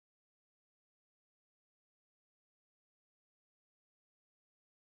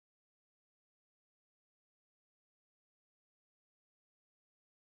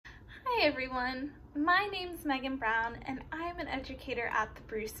Hi everyone, my name's Megan Brown and I'm an educator at the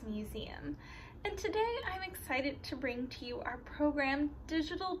Bruce Museum. And today I'm excited to bring to you our program,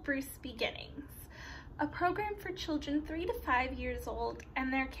 Digital Bruce Beginnings, a program for children 3 to 5 years old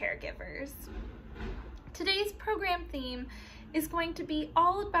and their caregivers. Today's program theme is going to be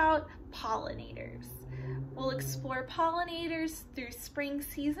all about pollinators. We'll explore pollinators through spring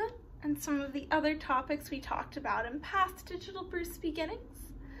season and some of the other topics we talked about in past Digital Bruce Beginnings,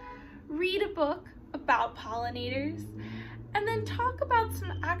 read a book about pollinators, and then talk about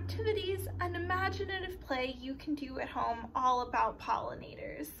some activities and imaginative play you can do at home all about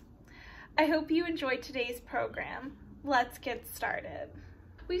pollinators. I hope you enjoyed today's program. Let's get started.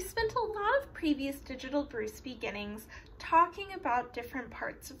 We've spent a lot of previous Digital Bruce Beginnings talking about different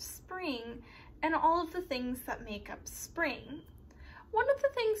parts of spring and all of the things that make up spring. One of the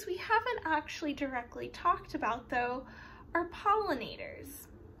things we haven't actually directly talked about, though, are pollinators.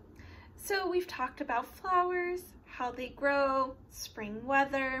 So we've talked about flowers, how they grow, spring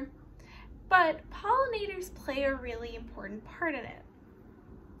weather, but pollinators play a really important part in it.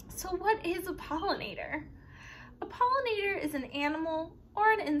 So what is a pollinator? A pollinator is an animal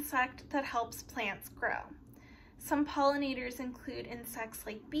or an insect that helps plants grow. Some pollinators include insects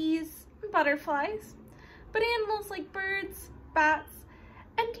like bees and butterflies, but animals like birds, bats,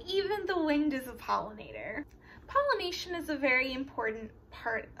 and even the wind is a pollinator. Pollination is a very important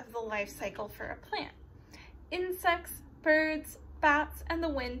part of the life cycle for a plant. Insects, birds, bats, and the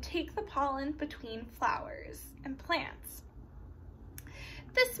wind take the pollen between flowers and plants.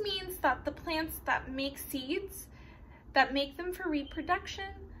 This means that the plants that make seeds, that make them for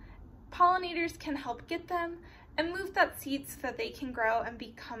reproduction, pollinators can help get them and move that seed so that they can grow and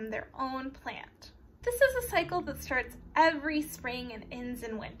become their own plant. This is a cycle that starts every spring and ends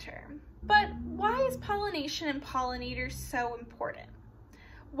in winter. But why is pollination and pollinators so important?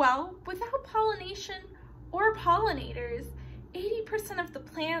 Well, without pollination or pollinators, 80% of the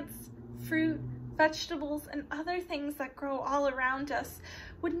plants, fruit, vegetables, and other things that grow all around us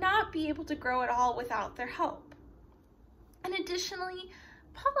would not be able to grow at all without their help. And additionally,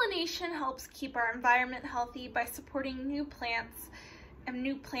 pollination helps keep our environment healthy by supporting new plants and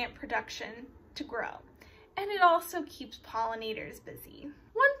new plant production to grow. And it also keeps pollinators busy.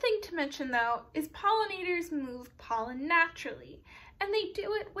 One thing to mention though is pollinators move pollen naturally, and they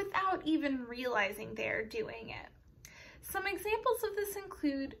do it without even realizing they are doing it. Some examples of this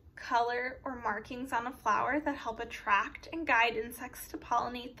include color or markings on a flower that help attract and guide insects to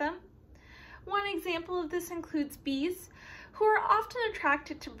pollinate them. One example of this includes bees, who are often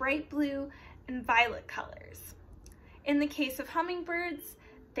attracted to bright blue and violet colors. In the case of hummingbirds,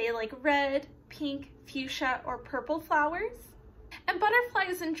 they like red, pink, fuchsia, or purple flowers. And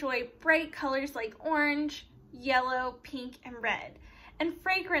butterflies enjoy bright colors like orange, yellow, pink, and red. And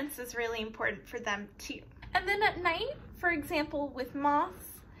fragrance is really important for them too. And then at night, for example, with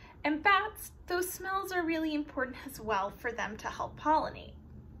moths and bats, those smells are really important as well for them to help pollinate.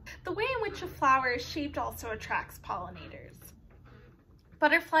 The way in which a flower is shaped also attracts pollinators.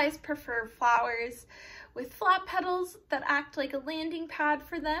 Butterflies prefer flowers with flat petals that act like a landing pad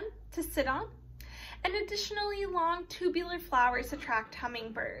for them to sit on. And additionally, long tubular flowers attract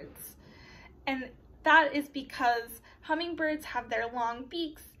hummingbirds. And that is because hummingbirds have their long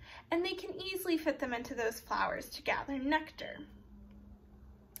beaks and they can easily fit them into those flowers to gather nectar.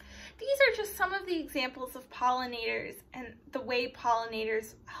 These are just some of the examples of pollinators and the way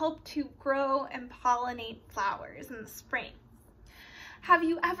pollinators help to grow and pollinate flowers in the spring. Have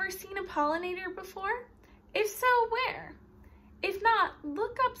you ever seen a pollinator before? If so, where? If not,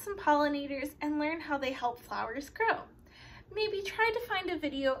 look up some pollinators and learn how they help flowers grow. Maybe try to find a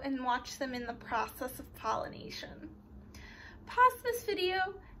video and watch them in the process of pollination. Pause this video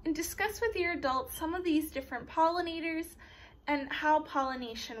and discuss with your adults some of these different pollinators and how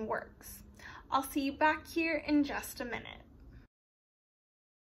pollination works. I'll see you back here in just a minute.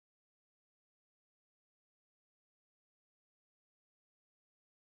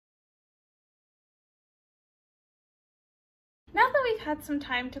 Now that we've had some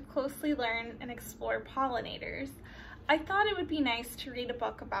time to closely learn and explore pollinators, I thought it would be nice to read a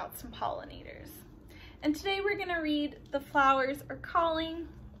book about some pollinators. And today we're going to read The Flowers Are Calling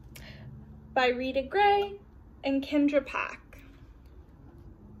by Rita Gray and Kenard Pak.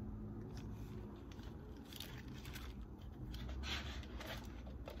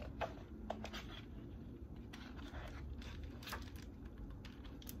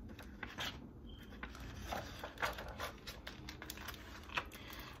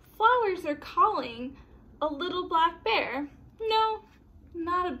 Flowers are calling a little black bear. No,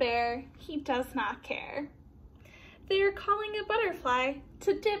 not a bear. He does not care. They're calling a butterfly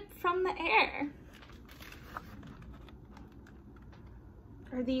to dip from the air.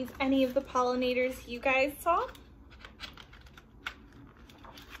 Are these any of the pollinators you guys saw?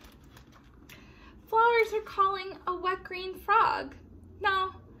 Flowers are calling a wet green frog. No,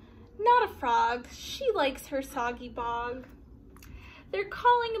 not a frog. She likes her soggy bog. They're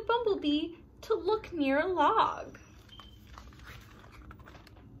calling a bumblebee to look near a log.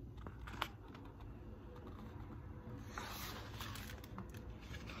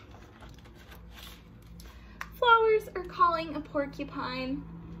 Flowers are calling a porcupine.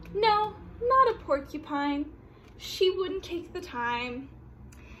 No, not a porcupine. She wouldn't take the time.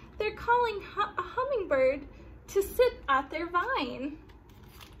 They're calling a hummingbird to sit at their vine.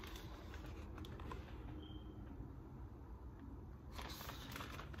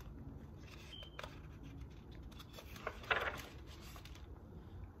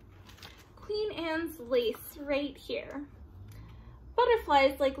 Queen Anne's lace right here.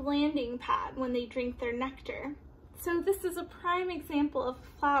 Butterflies like landing pad when they drink their nectar. So this is a prime example of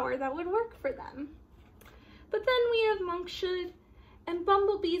a flower that would work for them. But then we have monkshood, and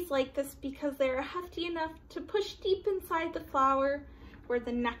bumblebees like this because they are hefty enough to push deep inside the flower where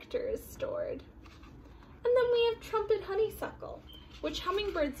the nectar is stored. And then we have trumpet honeysuckle, which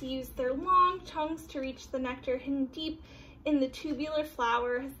hummingbirds use their long tongues to reach the nectar hidden deep in the tubular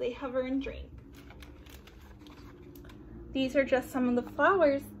flower as they hover and drink. These are just some of the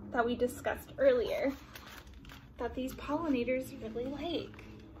flowers that we discussed earlier that these pollinators really like.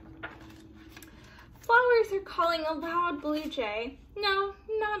 Flowers are calling a loud blue jay. No,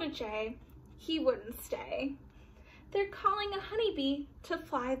 not a jay. He wouldn't stay. They're calling a honeybee to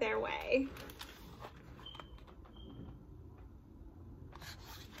fly their way.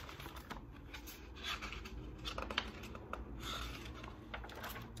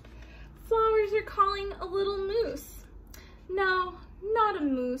 Flowers are calling a little moose. No, not a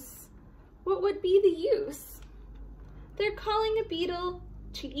moose. What would be the use? They're calling a beetle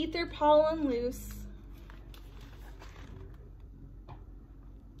to eat their pollen loose.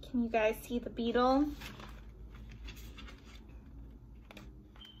 Can you guys see the beetle?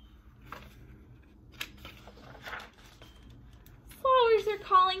 Flowers are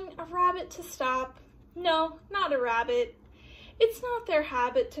calling a rabbit to stop. No, not a rabbit. It's not their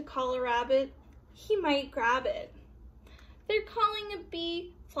habit to call a rabbit. He might grab it. They're calling a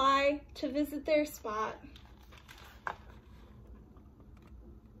bee fly to visit their spot.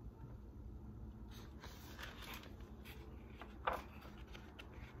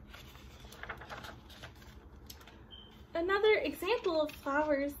 Another example of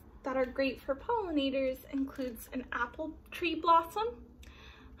flowers that are great for pollinators includes an apple tree blossom.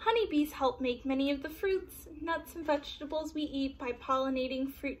 Honeybees help make many of the fruits, nuts, and vegetables we eat by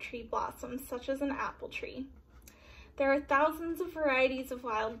pollinating fruit tree blossoms, such as an apple tree. There are thousands of varieties of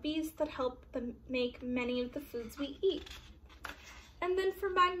wild bees that help them make many of the foods we eat. And then for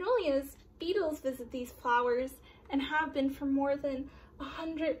magnolias, beetles visit these flowers and have been for more than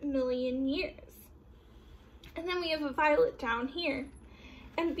 100 million years. And then we have a violet down here.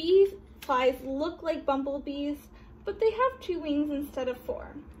 And bee flies look like bumblebees, but they have 2 wings instead of 4.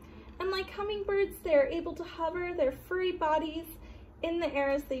 And like hummingbirds, they are able to hover their furry bodies in the air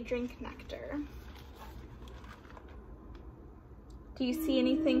as they drink nectar. Do you see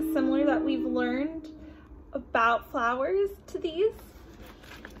anything similar that we've learned about flowers to these?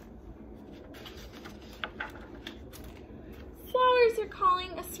 Flowers are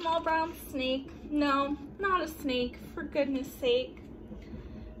calling a small brown snake. No, not a snake, for goodness sake.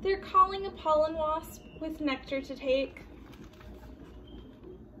 They're calling a pollen wasp with nectar to take.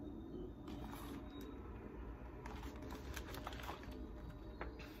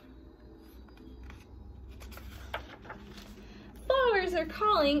 Flowers are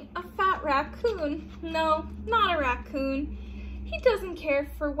calling a fat raccoon. No, not a raccoon. He doesn't care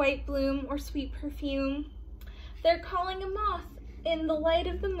for white bloom or sweet perfume. They're calling a moth in the light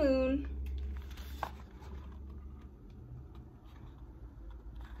of the moon.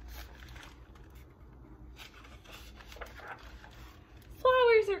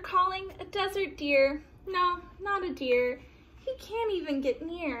 Flowers are calling a desert deer. No, not a deer. He can't even get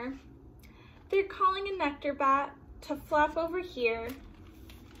near. They're calling a nectar bat to flap over here.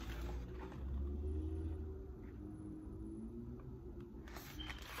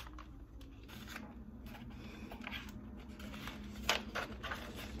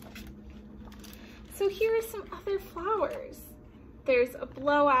 So here are some other flowers. There's a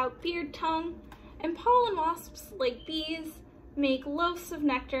blowout beard tongue, and pollen wasps, like bees, make loaves of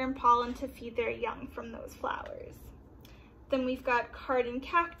nectar and pollen to feed their young from those flowers. Then we've got carden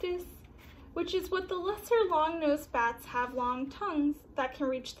cactus, which is what the lesser long-nosed bats have long tongues that can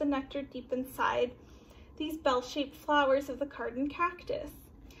reach the nectar deep inside these bell-shaped flowers of the garden cactus.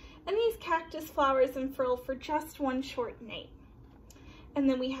 And these cactus flowers unfurl for just one short night. And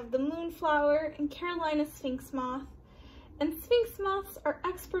then we have the moonflower and Carolina sphinx moth. And sphinx moths are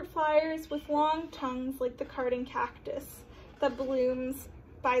expert flyers with long tongues like the garden cactus that blooms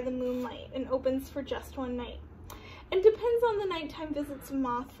by the moonlight and opens for just one night. And depends on the nighttime visits of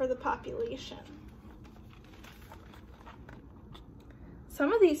moth for the population.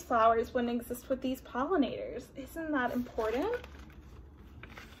 Some of these flowers wouldn't exist with these pollinators. Isn't that important?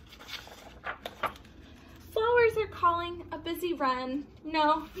 Flowers are calling a busy wren.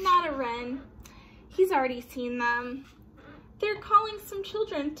 No, not a wren. He's already seen them. They're calling some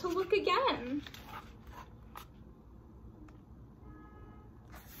children to look again.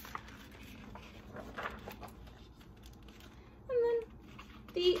 And then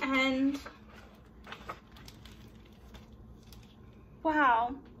the end.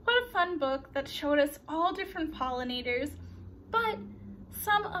 Wow, what a fun book that showed us all different pollinators, but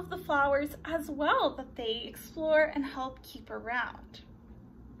some of the flowers as well that they explore and help keep around.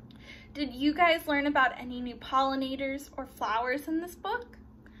 Did you guys learn about any new pollinators or flowers in this book?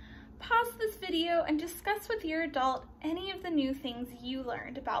 Pause this video and discuss with your adult any of the new things you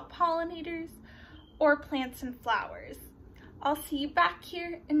learned about pollinators or plants and flowers. I'll see you back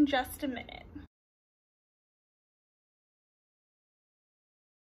here in just a minute.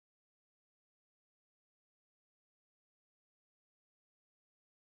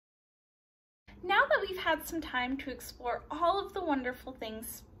 Now that we've had some time to explore all of the wonderful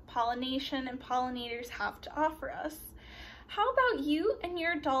things pollination and pollinators have to offer us, how about you and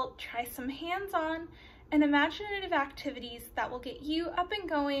your adult try some hands-on and imaginative activities that will get you up and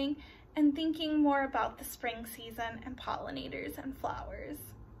going and thinking more about the spring season and pollinators and flowers.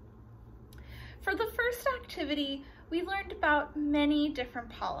 For the first activity, we learned about many different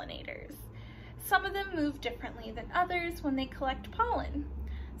pollinators. Some of them move differently than others when they collect pollen.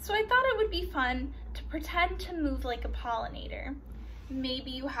 So I thought it would be fun to pretend to move like a pollinator.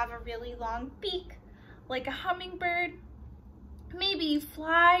 Maybe you have a really long beak, like a hummingbird. Maybe you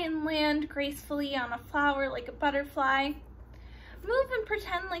fly and land gracefully on a flower like a butterfly. Move and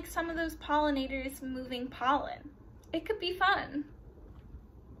pretend like some of those pollinators moving pollen. It could be fun.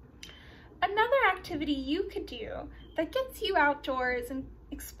 Another activity you could do that gets you outdoors and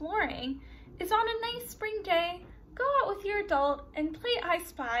exploring is on a nice spring day, go out with your adult and play I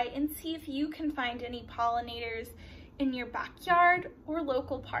Spy and see if you can find any pollinators in your backyard or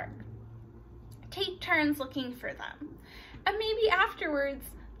local park. Take turns looking for them. And maybe afterwards,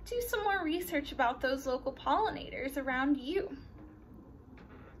 do some more research about those local pollinators around you.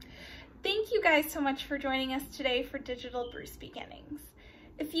 Thank you guys so much for joining us today for Digital Bruce Beginnings.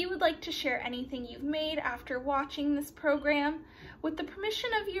 If you would like to share anything you've made after watching this program, with the permission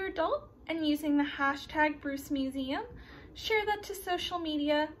of your adult and using the hashtag #BruceMuseum, share that to social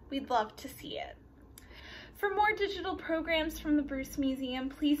media. We'd love to see it. For more digital programs from the Bruce Museum,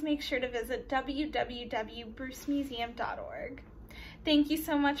 please make sure to visit www.brucemuseum.org. Thank you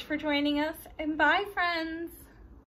so much for joining us, and bye, friends!